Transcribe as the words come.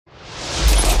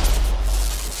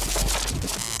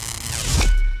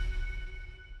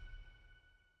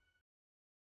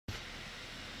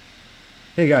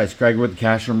Hey guys, Craig with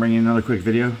Cash. I'm bringing you another quick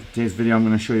video. Today's video I'm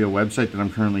going to show you a website that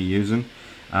I'm currently using.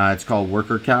 It's called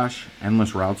Workercash.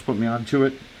 Endless Routes put me onto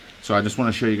it. So I just want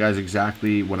to show you guys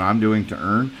exactly what I'm doing to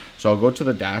earn. So I'll go to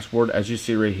the dashboard. As you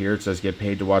see right here, it says get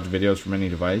paid to watch videos from any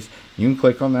device. You can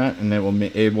click on that and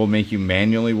it will make you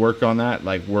manually work on that,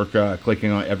 like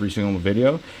clicking on every single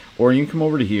video. Or you can come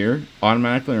over to here,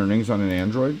 automatically earnings on an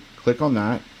Android. Click on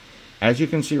that. As you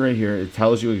can see right here, it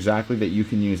tells you exactly that you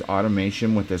can use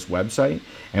automation with this website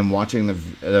and watching the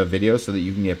video so that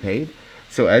you can get paid.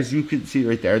 So as you can see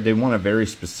right there, they want a very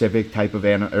specific type of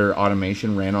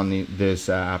automation ran on this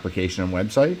application and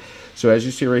website. So as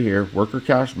you see right here,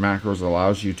 Workercash Macros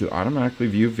allows you to automatically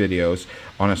view videos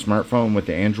on a smartphone with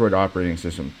the Android operating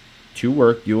system. To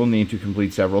work, you will need to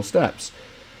complete several steps.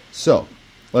 So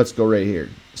let's go right here.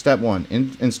 Step 1,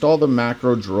 install the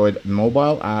Macro Droid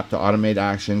mobile app to automate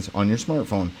actions on your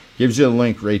smartphone. Gives you a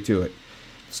link right to it.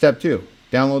 Step 2,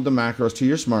 download the macros to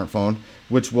your smartphone,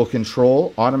 which will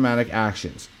control automatic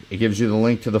actions. It gives you the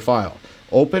link to the file.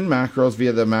 Open macros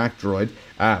via the Mac Droid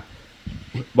app.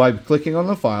 By clicking on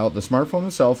the file, the smartphone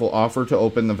itself will offer to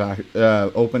open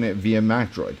it via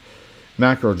Macro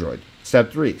Droid.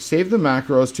 Step 3, save the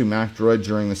macros to Mac Droid.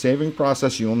 During the saving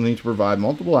process, you will need to provide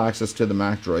multiple access to the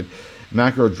Macro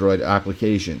Droid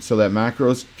application so that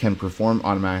macros can perform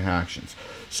automatic actions.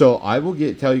 So I will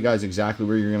tell you guys exactly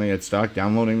where you're going to get stuck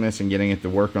downloading this and getting it to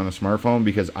work on a smartphone,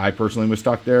 because I personally was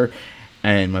stuck there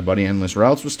and my buddy Endless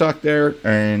Routes was stuck there.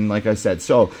 And like I said,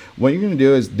 so what you're going to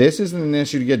do is, this isn't an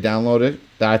issue to get downloaded.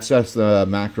 That's just the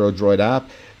Macro Droid app.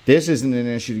 This isn't an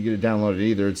issue to get it downloaded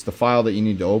either. It's the file that you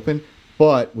need to open.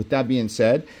 But with that being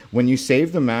said, when you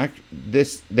save the Mac,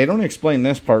 they don't explain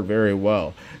this part very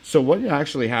well. So what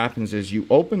actually happens is you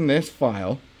open this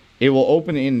file, it will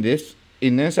open in this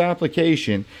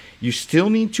application. You still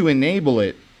need to enable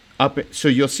it up. So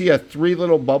you'll see a 3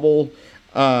 little bubble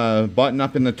button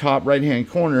up in the top right hand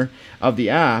corner of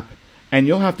the app, and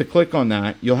you'll have to click on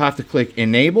that. You'll have to click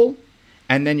enable,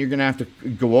 and then you're going to have to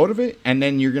go out of it, and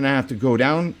then you're going to have to go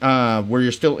down where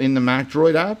you're still in the Mac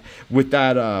Droid app with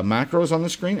that macros on the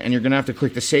screen, and you're going to have to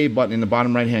click the save button in the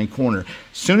bottom right-hand corner.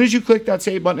 As soon as you click that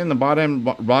save button in the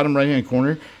bottom right-hand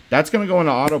corner, that's going to go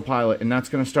into autopilot, and that's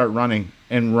going to start running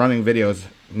videos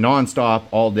non-stop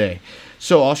all day.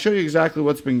 So I'll show you exactly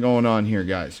what's been going on here,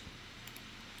 guys.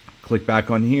 Click back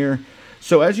on here.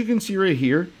 So as you can see right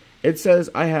here, it says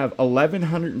I have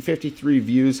 1,153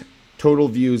 views, total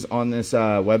views on this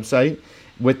website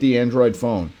with the Android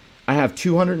phone. I have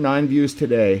 209 views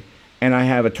today, and I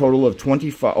have a total of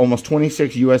almost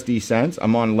 26 USD cents.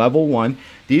 I'm on level 1.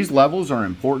 These levels are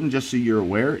important, just so you're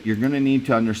aware. You're going to need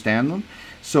to understand them.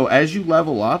 So as you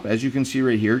level up, as you can see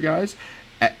right here, guys,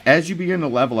 as you begin to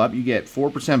level up, you get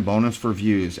 4% bonus for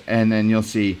views, and then you'll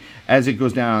see as it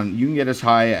goes down, you can get as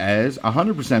high as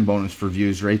 100% bonus for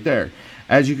views right there.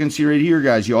 As you can see right here,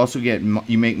 guys, you also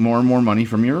make more and more money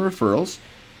from your referrals,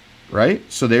 right?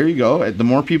 So there you go. The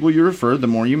more people you refer, the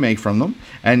more you make from them,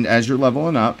 and as you're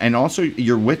leveling up, and also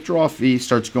your withdrawal fee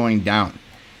starts going down.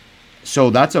 So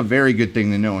that's a very good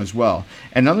thing to know as well.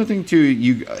 Another thing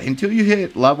too, until you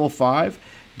hit level 5,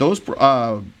 those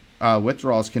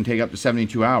withdrawals can take up to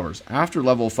 72 hours. After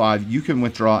level 5, you can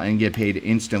withdraw and get paid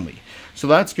instantly. So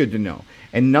that's good to know.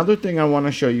 Another thing I want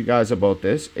to show you guys about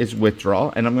this is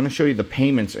withdrawal, and I'm going to show you the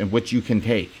payments in which you can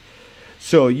take.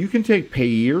 So you can take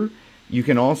Payeer. You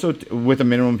can also, with a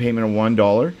minimum payment of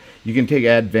 $1, you can take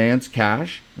advance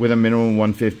cash with a minimum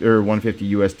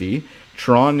 150 USD.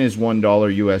 Tron is $1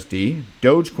 USD.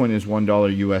 Dogecoin is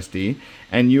 $1 USD,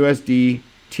 and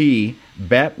USDT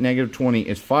BEP -20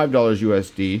 is $5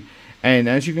 USD. And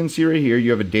as you can see right here,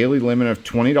 you have a daily limit of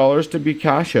 $20 to be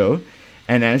cash out.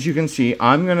 And as you can see,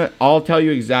 I'll tell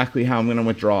you exactly how I'm going to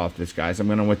withdraw off this, guys. I'm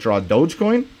going to withdraw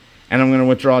Dogecoin, and I'm going to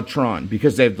withdraw Tron,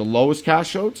 because they have the lowest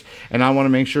cash outs, and I want to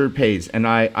make sure it pays. And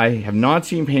I have not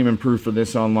seen payment proof for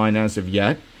this online as of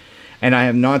yet. And I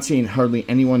have not seen hardly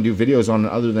anyone do videos on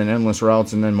it other than Endless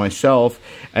Routes and then myself.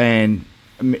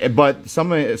 But some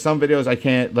videos I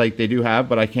can't, like, they do have,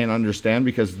 but I can't understand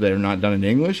because they're not done in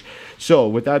English. So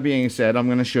with that being said, I'm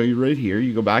going to show you right here.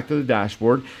 You go back to the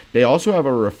dashboard. They also have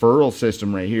a referral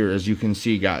system right here, as you can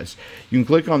see, guys. You can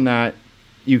click on that.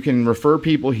 You can refer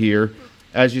people here.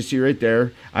 As you see right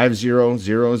there, I have 0,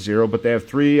 0, 0, but they have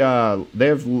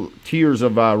tiers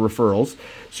of referrals.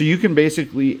 So you can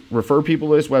basically refer people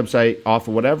to this website. Off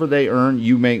of whatever they earn,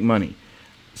 you make money.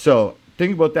 So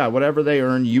think about that. Whatever they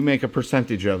earn, you make a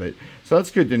percentage of it. So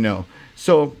that's good to know.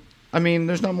 So, I mean,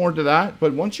 there's not more to that.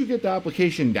 But once you get the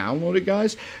application downloaded,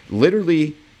 guys,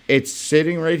 literally it's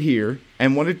sitting right here.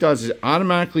 And what it does is it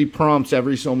automatically prompts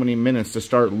every so many minutes to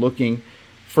start looking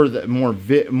for the more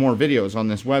videos on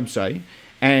this website,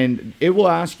 and it will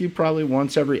ask you probably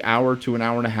once every hour to an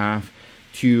hour and a half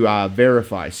to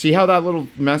verify. See how that little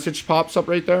message pops up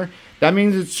right there? That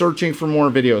means it's searching for more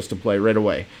videos to play right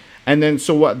away. And then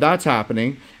so what that's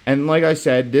happening, and like I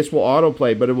said, this will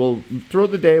autoplay, but it will throughout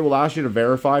the day will ask you to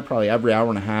verify probably every hour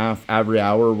and a half, every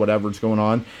hour, whatever's going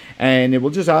on, and it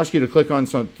will just ask you to click on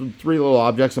some 3 little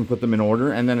objects and put them in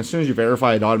order. And then as soon as you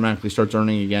verify, it automatically starts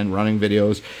earning again, running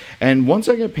videos. And once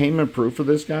I get payment proof for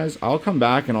this, guys, I'll come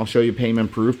back and I'll show you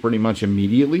payment proof pretty much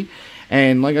immediately.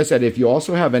 And like I said, if you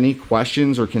also have any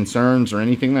questions or concerns or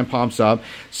anything that pops up,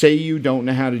 say you don't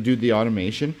know how to do the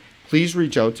automation, please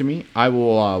reach out to me. I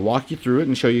will walk you through it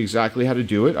and show you exactly how to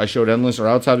do it. I showed Endless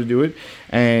Routes how to do it.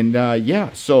 And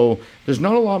yeah, so there's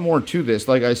not a lot more to this.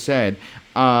 Like I said,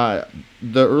 it's a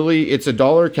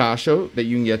 $1 cash out that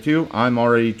you can get to. I'm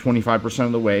already 25%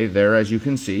 of the way there, as you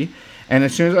can see. And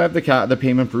as soon as I have the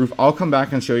payment proof, I'll come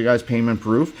back and show you guys payment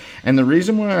proof. And the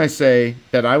reason why I say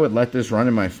that I would let this run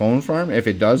in my phone farm, if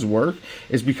it does work,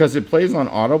 is because it plays on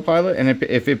autopilot. And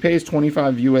if it pays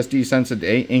 25 USD cents a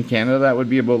day, in Canada, that would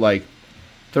be about like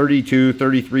 32,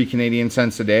 33 Canadian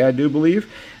cents a day, I do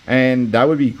believe. And that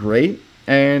would be great.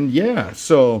 And yeah,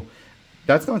 so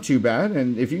that's not too bad.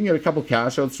 And if you can get a couple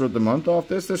cash outs throughout the month off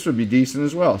this would be decent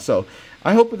as well. So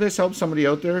I hope this helps somebody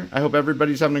out there. I hope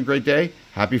everybody's having a great day.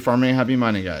 Happy farming, happy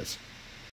mining, guys.